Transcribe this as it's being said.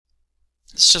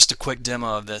This is just a quick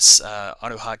demo of this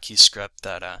AutoHotkey script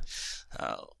that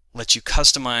lets you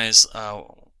customize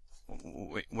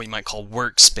what you might call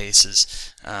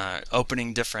workspaces,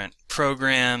 opening different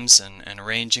programs and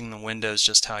arranging the windows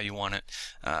just how you want it.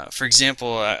 For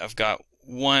example, I've got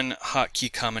one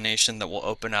hotkey combination that will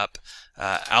open up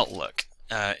Outlook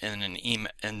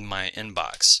in my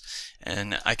inbox,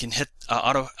 and I can hit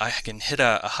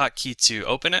a hotkey to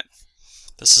open it.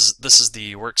 This is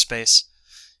the workspace.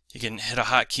 You can hit a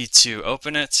hotkey to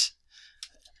open it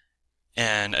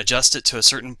and adjust it to a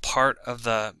certain part of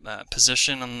the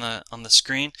position on the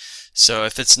screen. So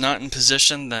if it's not in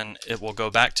position, then it will go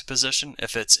back to position.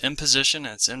 If it's in position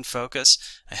and it's in focus,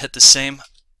 I hit the same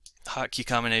hotkey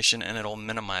combination and it'll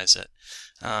minimize it.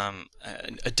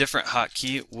 A different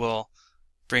hotkey will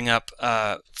bring up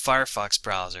Firefox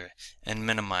browser and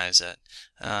minimize it.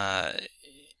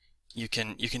 You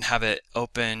can have it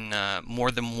open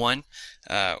more than one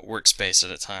workspace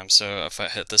at a time. So if I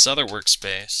hit this other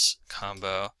workspace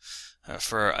combo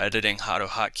for editing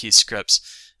AutoHotkey scripts,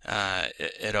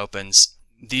 it opens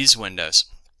these windows,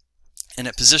 and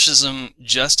it positions them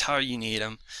just how you need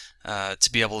them to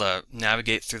be able to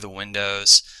navigate through the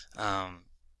windows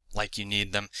like you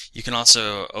need them. You can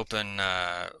also open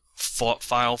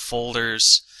file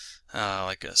folders,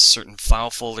 like certain file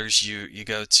folders you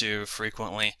go to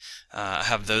frequently. I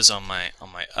have those on my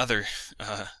other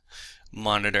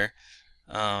monitor,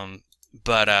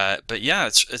 but yeah,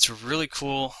 it's a really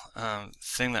cool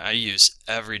thing that I use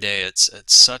every day. It's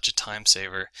such a time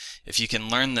saver if you can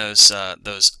learn those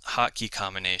hotkey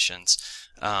combinations.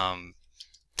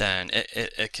 Then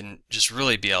it can just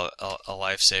really be a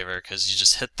lifesaver, because you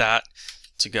just hit that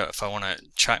to go. If I want to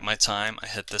track my time, I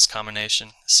hit this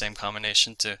combination, same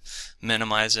combination to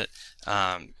minimize it,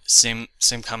 same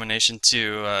combination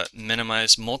to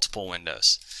minimize multiple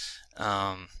windows,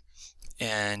 so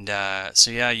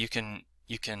yeah, you can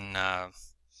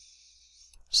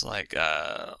it's like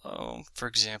for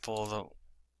example, the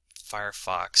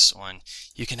Firefox one,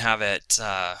 you can have it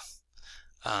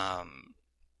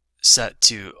set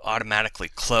to automatically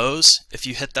close if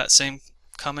you hit that same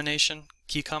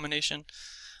key combination.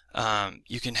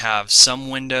 You can have some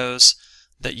windows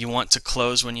that you want to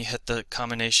close when you hit the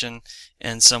combination,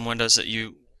 and some windows that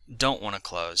you don't want to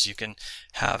close. You can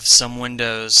have some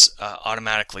windows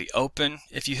automatically open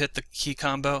if you hit the key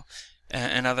combo,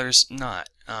 and others not.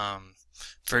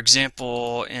 For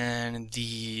example, in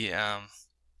the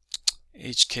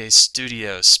AHK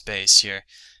Studio space here,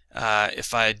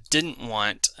 if I didn't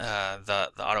want the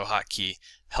AutoHotkey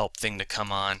help thing to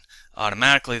come on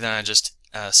automatically, then I just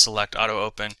select Auto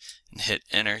Open and hit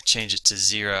Enter, change it to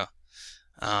 0.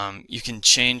 You can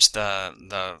change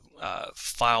the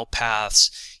file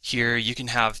paths here. You can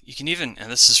even,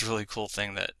 and this is a really cool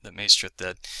thing that Maestrith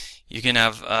did, you can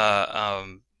have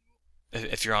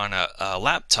if you're on a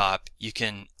laptop, you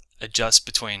can adjust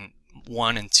between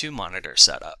 1 and 2 monitor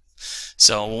setup.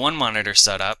 So one monitor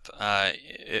setup,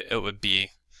 it would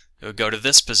go to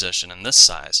this position and this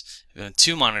size. If a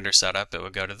 2 monitor setup, it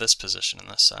would go to this position and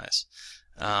this size.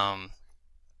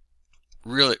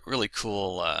 Really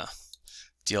cool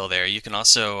deal there. You can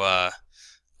also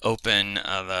open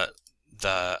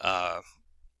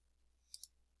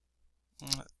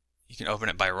you can open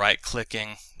it by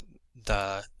right-clicking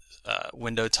the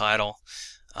window title.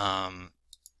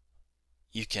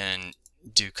 You can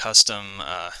do custom.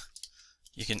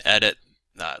 You can edit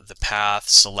the path,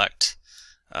 select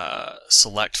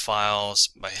files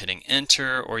by hitting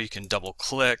Enter, or you can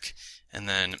double-click and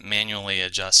then manually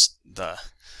adjust the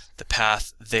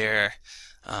path there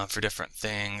for different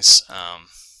things.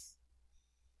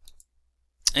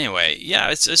 Anyway, yeah,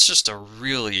 it's just a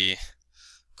really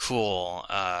cool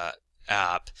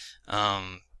app.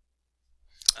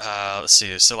 Let's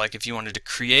see. So, like, if you wanted to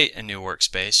create a new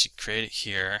workspace, you create it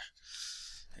here,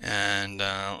 and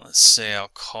let's say I'll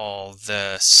call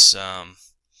this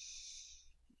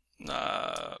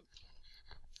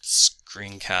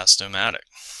Screencast-O-Matic,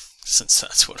 since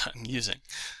that's what I'm using.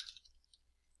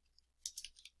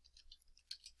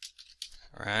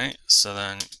 Alright, so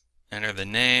then enter the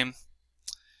name,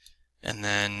 and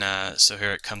then so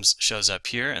here it shows up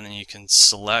here, and then you can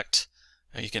select,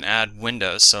 you can add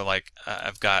windows. So like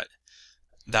I've got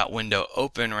that window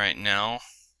open right now,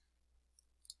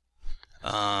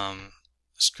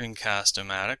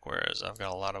 Screencast-O-Matic, whereas I've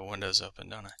got a lot of windows open,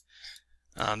 don't I?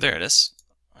 There it is,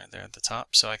 right there at the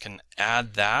top. So I can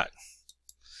add that,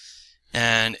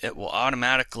 and it will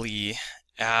automatically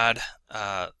add,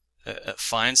 it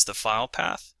finds the file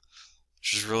path,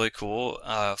 which is really cool.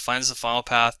 Finds the file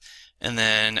path and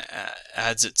then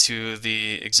adds it to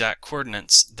the exact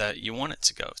coordinates that you want it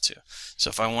to go to. So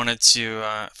if I wanted to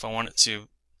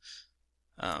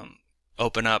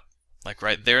open up like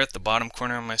right there at the bottom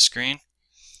corner of my screen,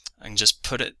 I can just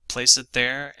place it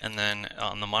there, and then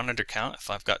on the monitor count,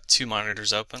 if I've got 2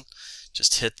 monitors open,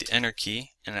 just hit the enter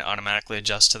key and it automatically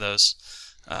adjusts to those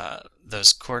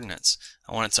coordinates.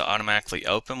 I want it to automatically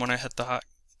open when I hit the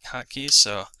hotkey,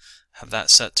 so have that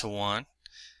set to 1.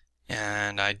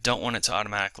 And I don't want it to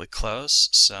automatically close,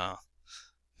 so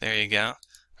there you go.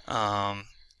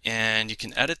 And you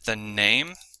can edit the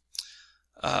name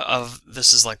of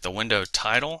this is like the window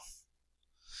title.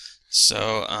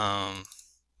 So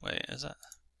wait, is that?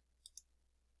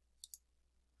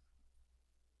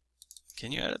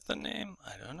 Can you edit the name?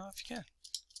 I don't know if you can.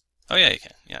 Oh yeah, you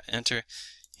can. Yeah, enter.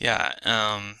 Yeah.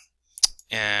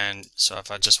 And so if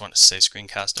I just want to say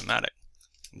Screencast-O-Matic,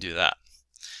 do that.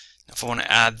 Now if I want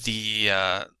to add the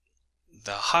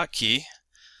hotkey,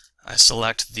 I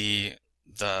select the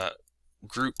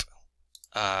group,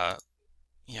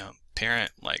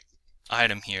 parent like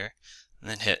item here, and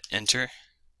then hit enter.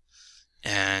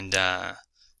 And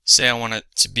say I want it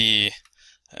to be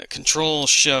Control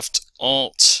Shift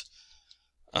Alt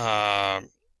 9.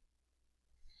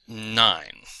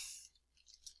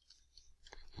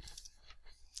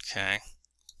 Okay,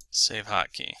 save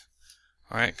hotkey.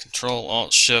 Alright, Control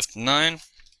Alt Shift 9.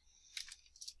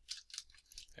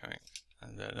 There we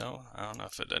go. I don't know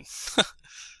if it did.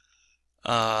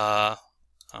 Oh.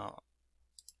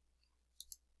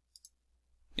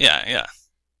 Yeah.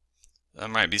 There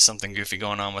might be something goofy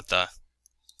going on with that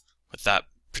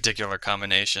particular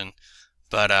combination,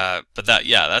 but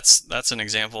that's an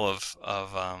example of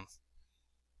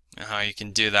how you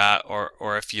can do that,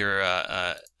 or if you're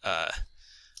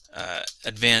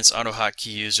advanced AutoHotkey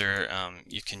user,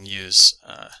 you can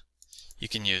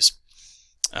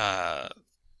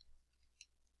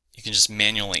just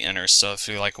manually enter. So if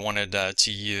you wanted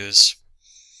to use,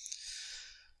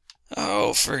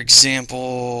 for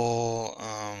example,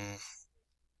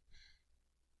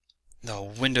 the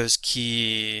Windows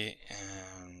key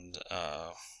and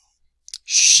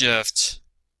Shift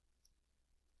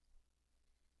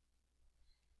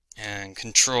and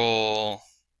Control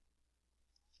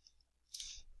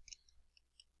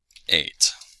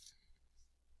 8.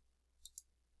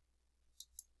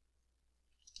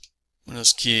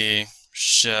 Windows key,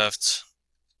 Shift,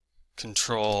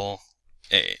 Control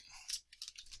 8.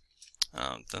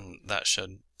 Then that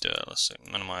should do it. Let's see,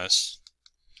 minimize.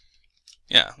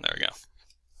 Yeah, there we go.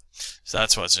 So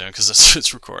that's what it's doing because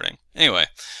it's recording. Anyway,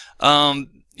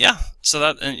 yeah. So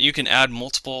that, and you can add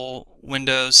multiple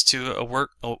windows to a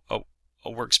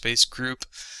workspace group.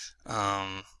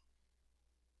 There's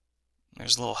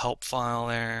a little help file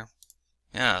there.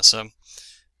 Yeah. So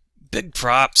big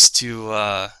props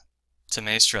to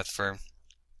Maestrith for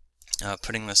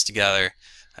putting this together.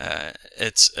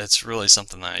 It's really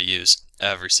something that I use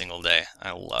every single day.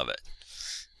 I love it,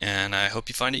 and I hope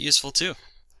you find it useful too.